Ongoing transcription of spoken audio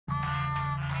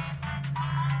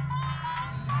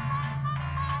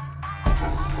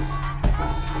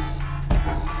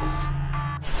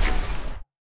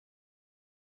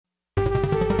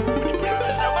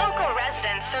The local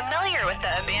residents familiar with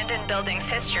the abandoned building's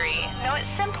history know it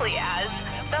simply as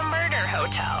the Murder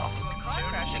Hotel.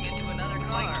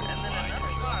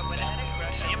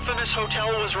 The infamous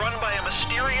hotel was run by a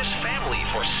mysterious family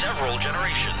for several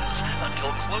generations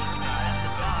until close.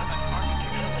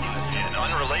 In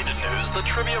unrelated news, the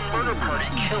Trivia Murder Party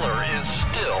killer is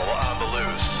still on the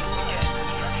loose.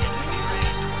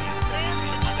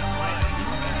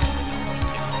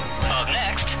 Up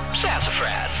next,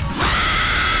 Sassafras.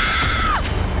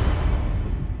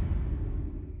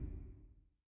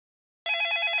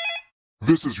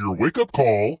 This is your wake-up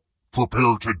call.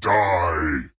 Prepare to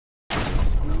die.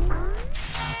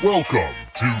 Welcome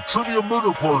to Trivia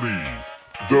Murder Party.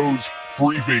 Those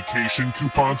free vacation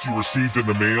coupons you received in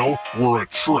the mail were a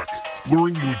trick,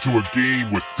 luring you into a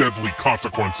game with deadly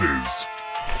consequences.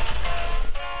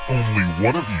 Only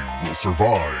one of you will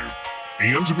survive.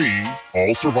 And me,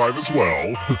 I'll survive as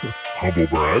well. Humble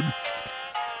brag.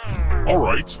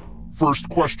 Alright, first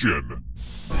question.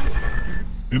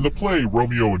 In the play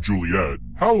Romeo and Juliet,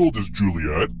 how old is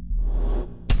Juliet?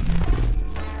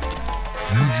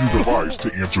 Use your device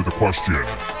to answer the question.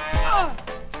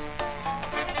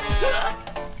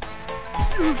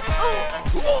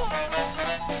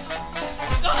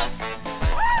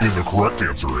 And the correct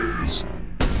answer is...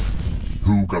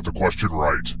 Who got the question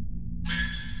right?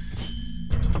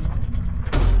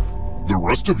 The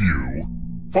rest of you,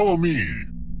 follow me.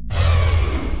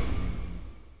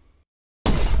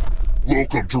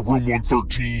 Welcome to room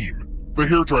 113. The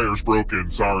hairdryer's broken,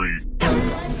 sorry.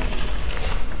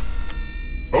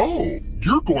 Oh,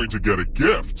 you're going to get a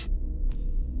gift.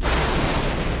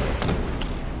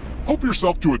 Help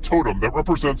yourself to a totem that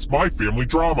represents my family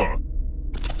drama.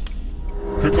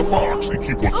 Pick a box and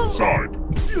keep what's inside.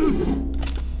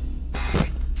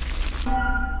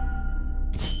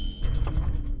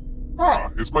 Ah,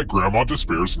 it's my Grandma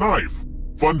Despair's knife.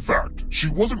 Fun fact, she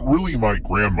wasn't really my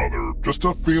grandmother, just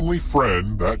a family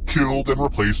friend that killed and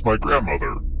replaced my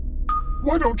grandmother.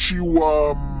 Why don't you,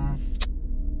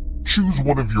 choose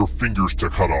one of your fingers to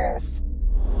cut off?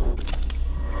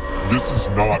 This is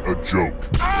not a joke.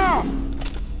 Ah!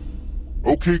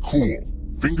 Okay, cool.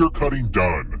 Finger cutting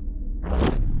done.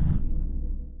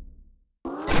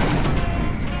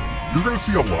 You're gonna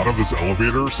see a lot of this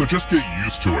elevator, so just get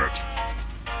used to it.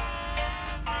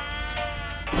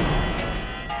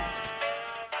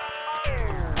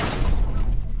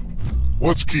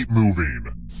 Let's keep moving.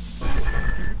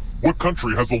 What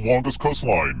country has the longest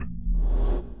coastline?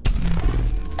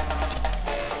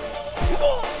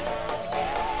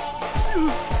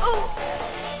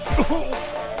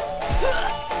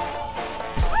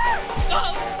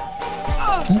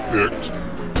 Who picked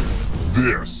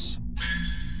this?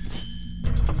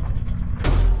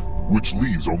 Which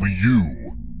leaves only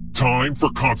you. Time for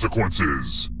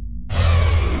consequences.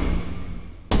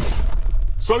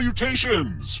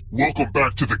 Salutations! Welcome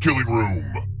back to the killing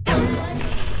room.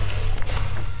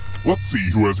 Let's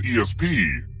see who has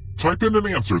ESP. Type in an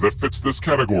answer that fits this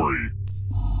category.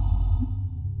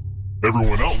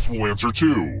 Everyone else will answer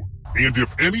too. And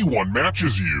if anyone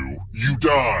matches you, you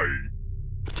die.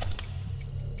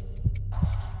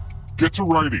 Get to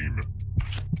writing.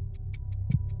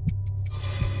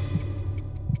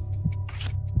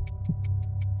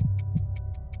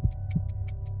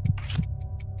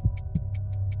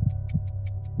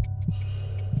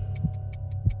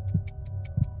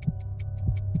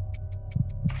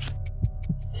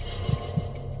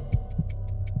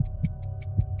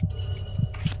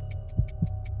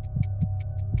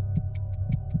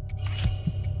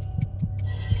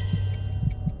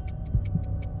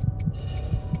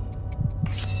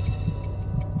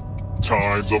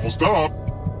 Time's almost up.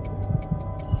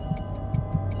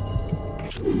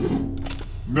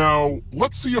 Now,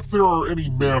 let's see if there are any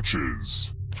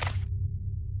matches.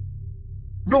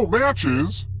 No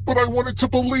matches, but I wanted to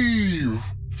believe.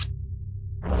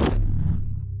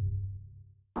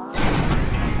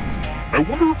 I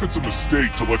wonder if it's a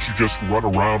mistake to let you just run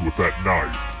around with that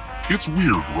knife. It's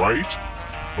weird, right?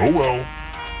 Oh well.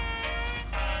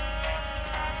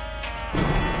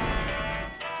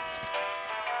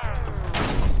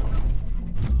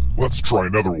 Let's try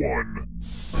another one.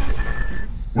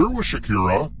 Where was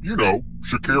Shakira? You know,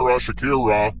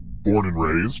 Shakira, born and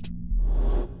raised.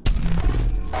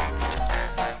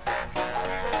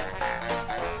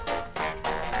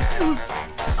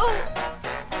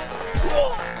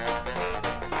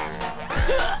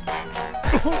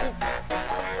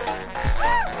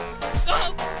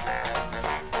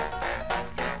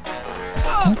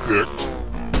 Who picked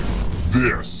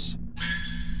this?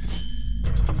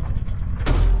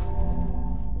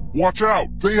 Watch out,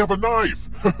 they have a knife!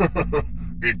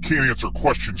 And can't answer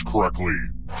questions correctly.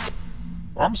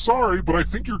 I'm sorry, but I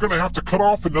think you're gonna have to cut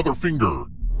off another finger.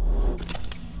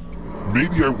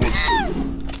 Maybe I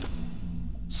wasn't...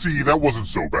 See, that wasn't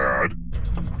so bad.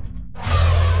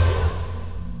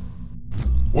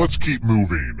 Let's keep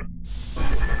moving.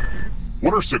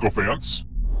 What are sycophants?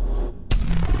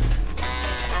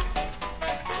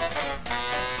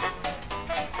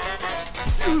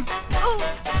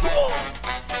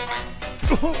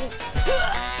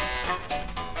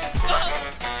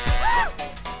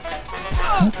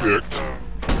 Who picked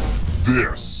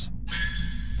this?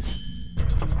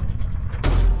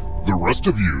 The rest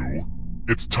of you,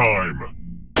 it's time.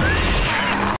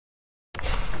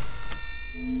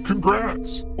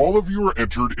 Congrats! All of you are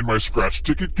entered in my scratch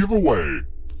ticket giveaway.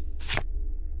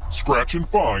 Scratch and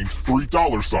find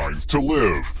 $3 to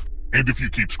live. And if you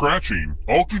keep scratching,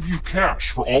 I'll give you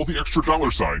cash for all the extra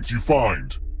 $signs you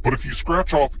find. But if you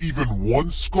scratch off even one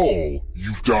skull,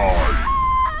 you die.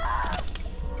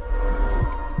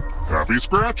 Happy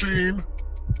scratching!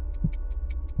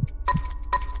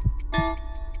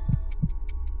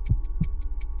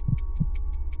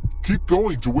 Keep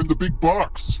going to win the big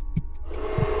bucks.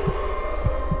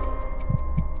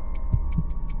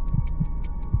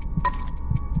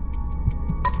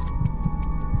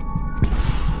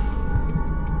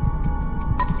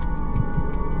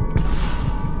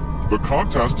 The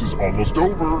contest is almost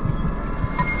over.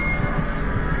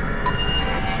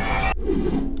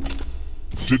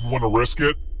 Didn't want to risk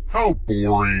it? How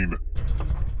boring.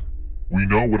 We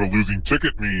know what a losing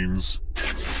ticket means.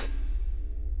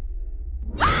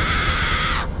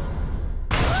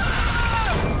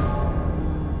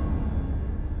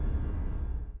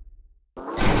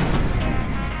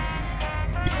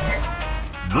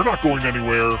 You're not going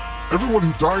anywhere. Everyone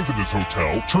who dies in this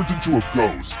hotel turns into a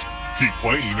ghost. Keep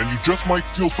playing and you just might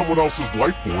steal someone else's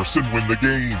life force and win the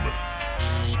game.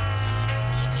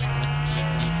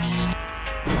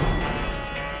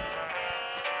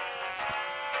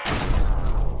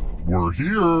 We're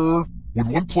here. When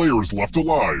one player is left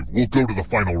alive, we'll go to the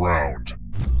final round.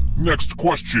 Next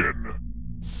question.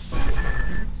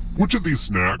 Which of these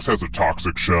snacks has a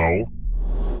toxic shell?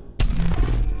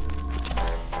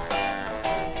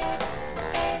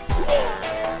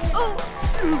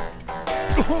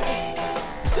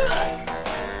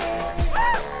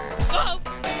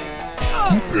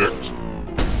 Who picked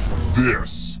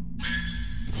this?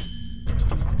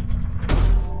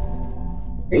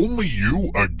 Only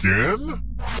you again?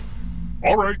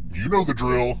 Alright, you know the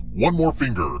drill. One more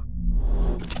finger.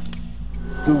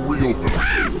 For real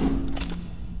though.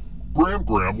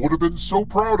 Gram would have been so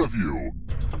proud of you.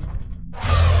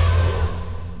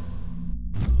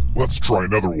 Let's try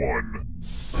another one.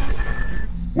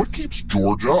 What keeps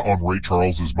Georgia on Ray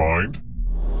Charles's mind?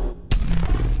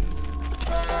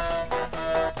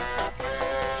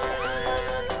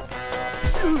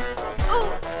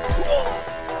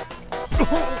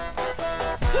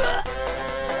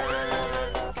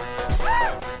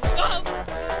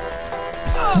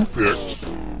 Who picked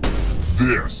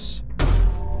this?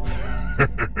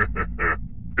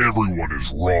 Everyone is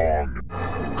wrong.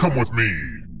 Come with me.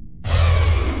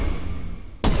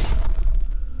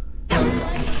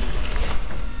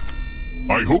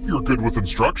 I hope you're good with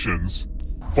instructions.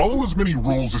 Follow as many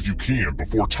rules as you can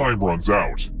before time runs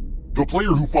out. The player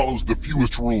who follows the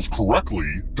fewest rules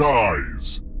correctly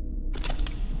dies.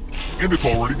 And it's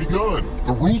already begun.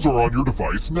 The rules are on your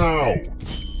device now.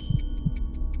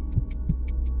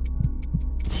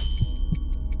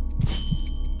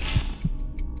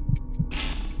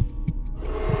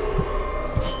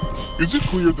 Is it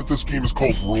clear that this game is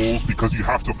called Rules because you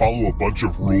have to follow a bunch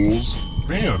of rules?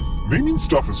 Man, naming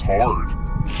stuff is hard.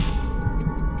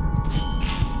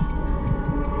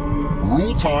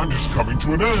 Rule time is coming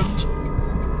to an end.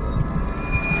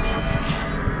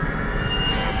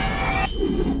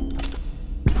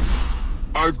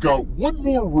 I've got one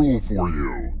more rule for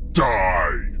you.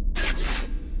 Die!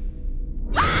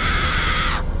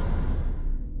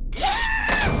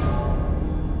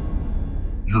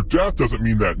 Your death doesn't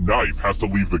mean that knife has to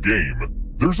leave the game.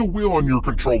 There's a wheel on your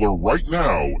controller right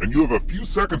now, and you have a few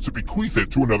seconds to bequeath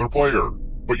it to another player.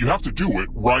 But you have to do it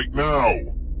right now.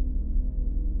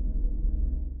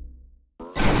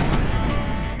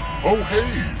 Oh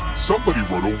hey, somebody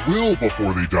wrote a will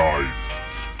before they died.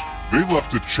 They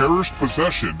left a cherished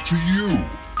possession to you.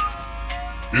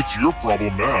 It's your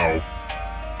problem now.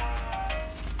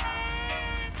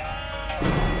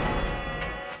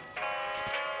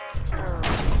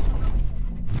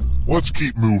 Let's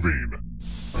keep moving.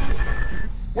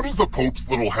 What is the Pope's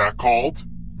little hat called?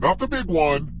 Not the big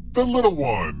one, the little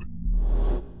one.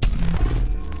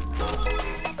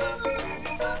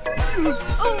 Who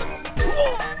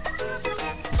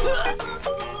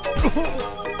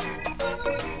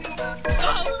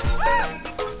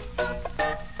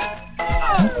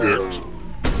picked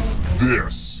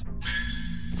this?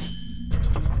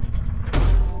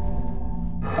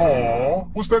 Aw,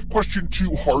 was that question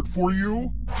too hard for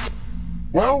you?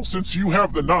 Well, since you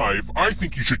have the knife, I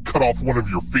think you should cut off one of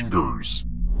your fingers.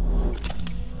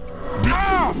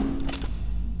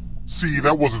 See,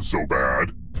 that wasn't so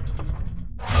bad.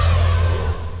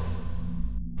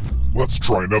 Let's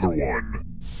try another one.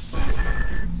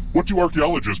 What do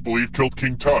archaeologists believe killed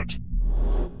King Tut?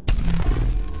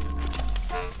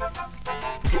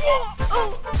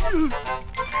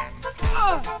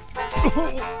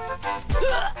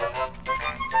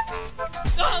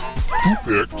 Who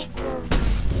picked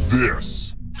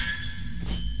this?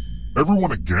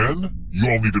 Everyone again? You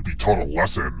all need to be taught a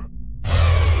lesson.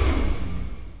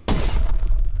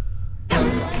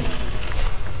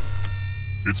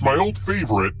 It's my old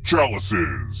favorite,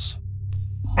 chalices.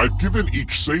 I've given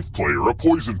each safe player a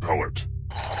poison pellet.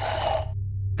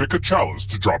 Pick a chalice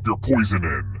to drop your poison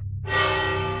in.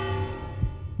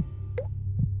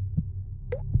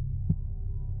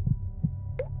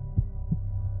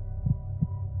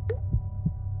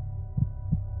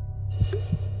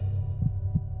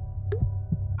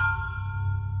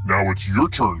 Now it's your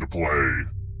turn to play.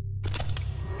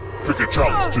 Pick a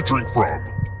chalice to drink from.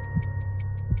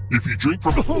 If you drink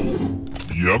from...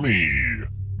 Yummy!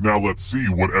 Now let's see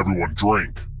what everyone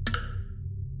drank.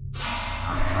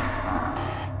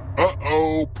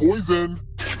 Uh-oh, poison!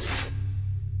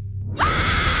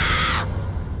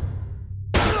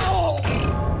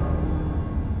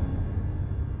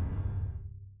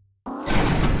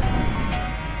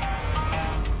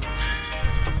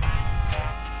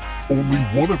 Only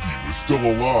one of you is still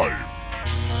alive.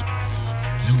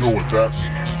 You know what that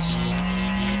means.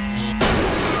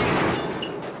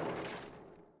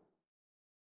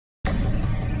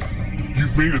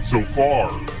 You've made it so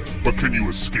far, but can you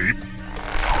escape?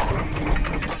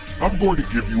 I'm going to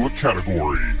give you a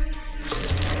category.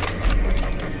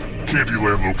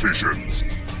 Candyland locations.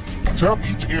 Tap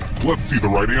each let's see the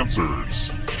right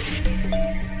answers.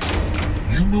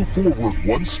 You move forward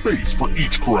one space for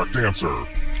each correct answer.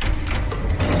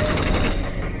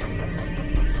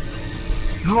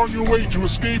 You're on your way to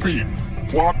escaping.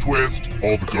 Plot twist,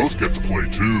 all the ghosts get to play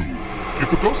too. If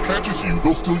the ghost catches you,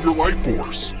 they'll steal your life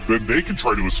force. Then they can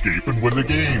try to escape and win the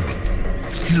game.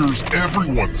 Here's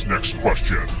everyone's next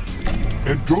question.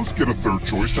 And ghosts get a third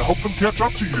choice to help them catch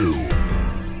up to you.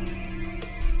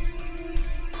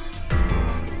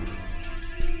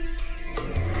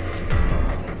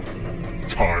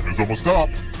 Time is almost up.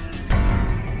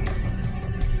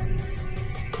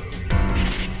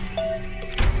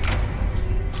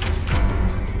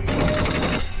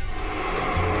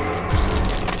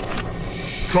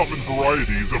 Common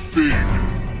varieties of fig.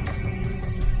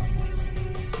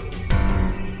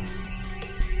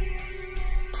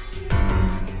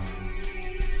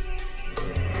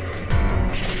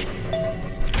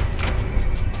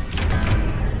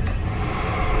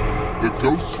 The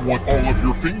ghosts want all of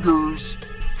your fingers.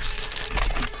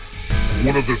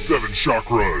 One of the 7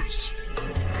 chakras.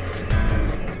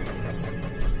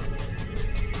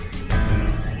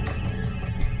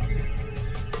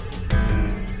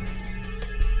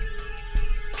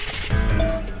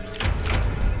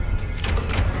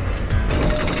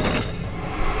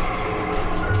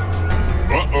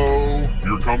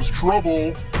 Comes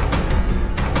trouble.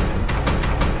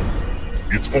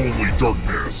 It's only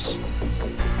darkness.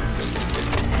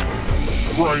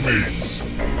 Primates.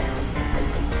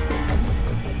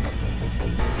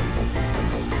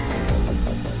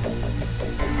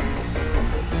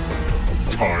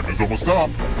 Time is almost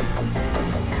up.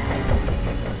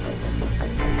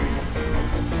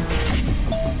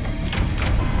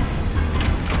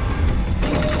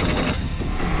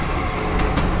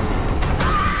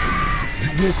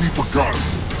 Won't be forgotten,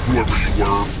 whoever you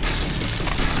were.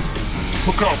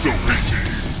 Picasso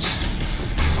paintings.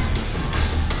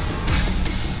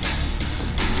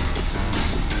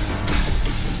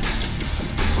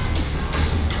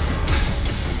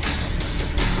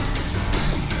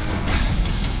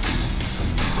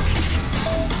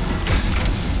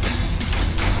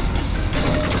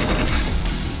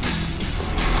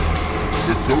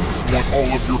 The ghosts want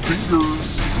all of your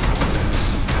fingers.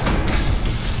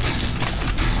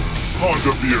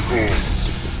 Honda vehicles.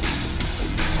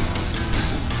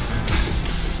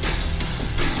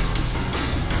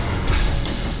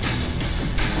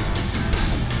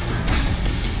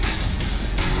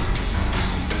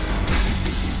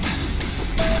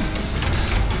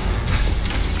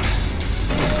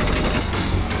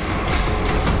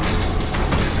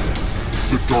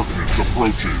 darkness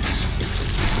approaches.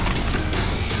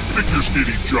 Figure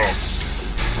skating jumps.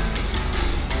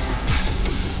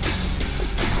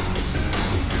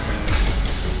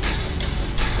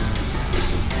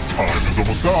 Time is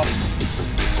almost up.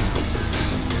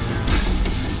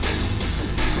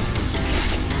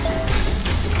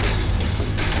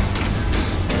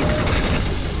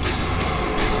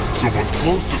 Someone's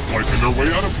close to slicing their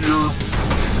way out of here.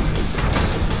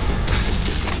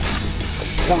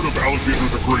 Part of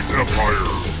Alexander the Great's empire.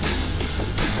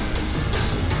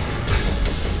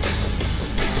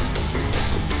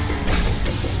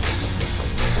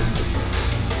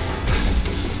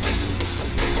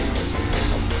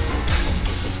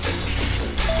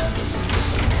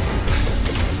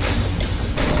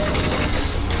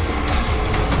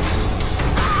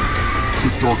 The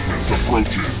darkness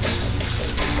approaches.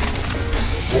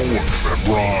 Poems that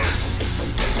rhyme.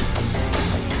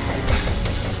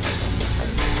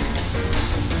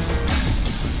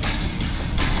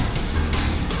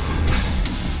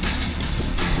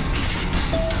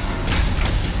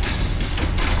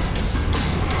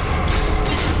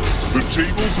 The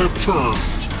tables have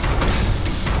turned.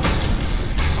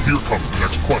 Here comes the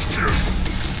next question.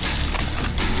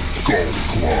 Golf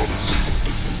clubs.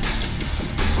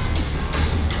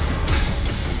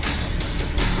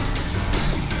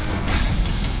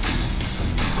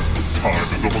 Time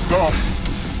is almost up.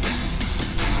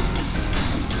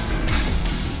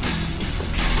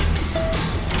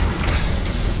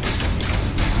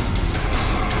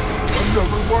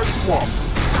 Another light swap.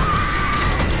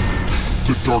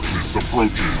 The darkness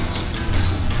approaches.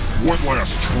 One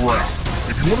last trap.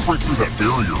 If you want to break through that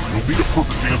barrier, you'll need a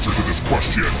perfect answer to this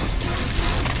question.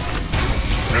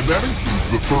 And that includes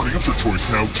the third answer choice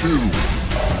now, too.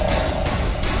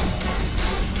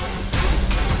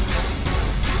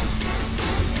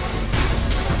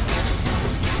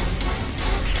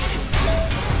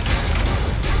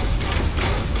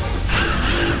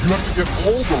 You have to get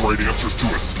all the right answers to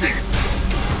escape.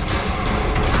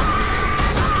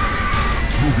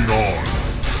 Moving on.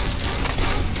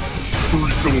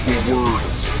 3-syllable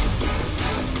words.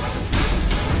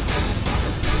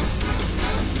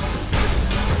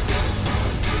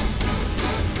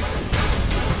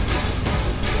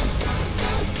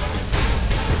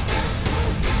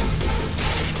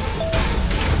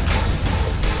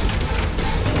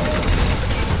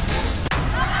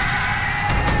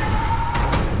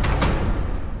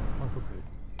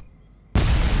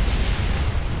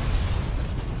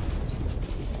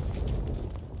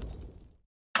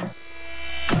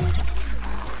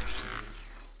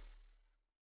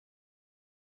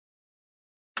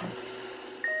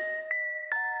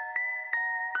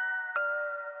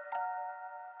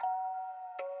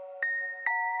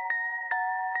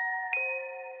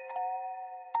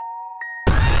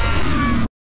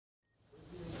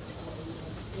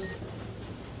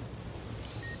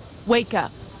 Wake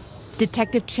up.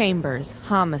 Detective Chambers,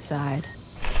 homicide.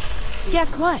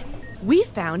 Guess what? We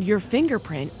found your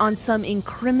fingerprint on some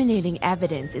incriminating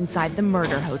evidence inside the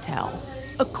murder hotel.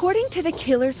 According to the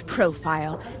killer's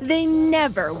profile, they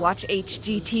never watch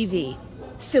HGTV.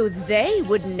 So they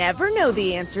would never know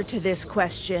the answer to this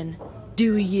question.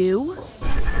 Do you?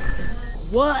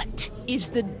 What is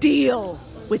the deal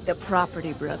with the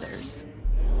Property Brothers?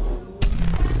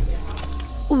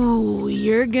 Ooh,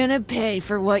 you're gonna pay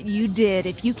for what you did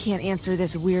if you can't answer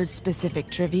this weird specific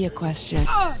trivia question.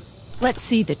 Let's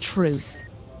see the truth.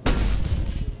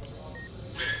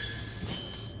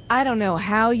 I don't know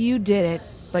how you did it,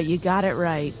 but you got it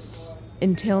right.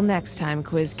 Until next time,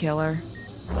 Quiz Killer.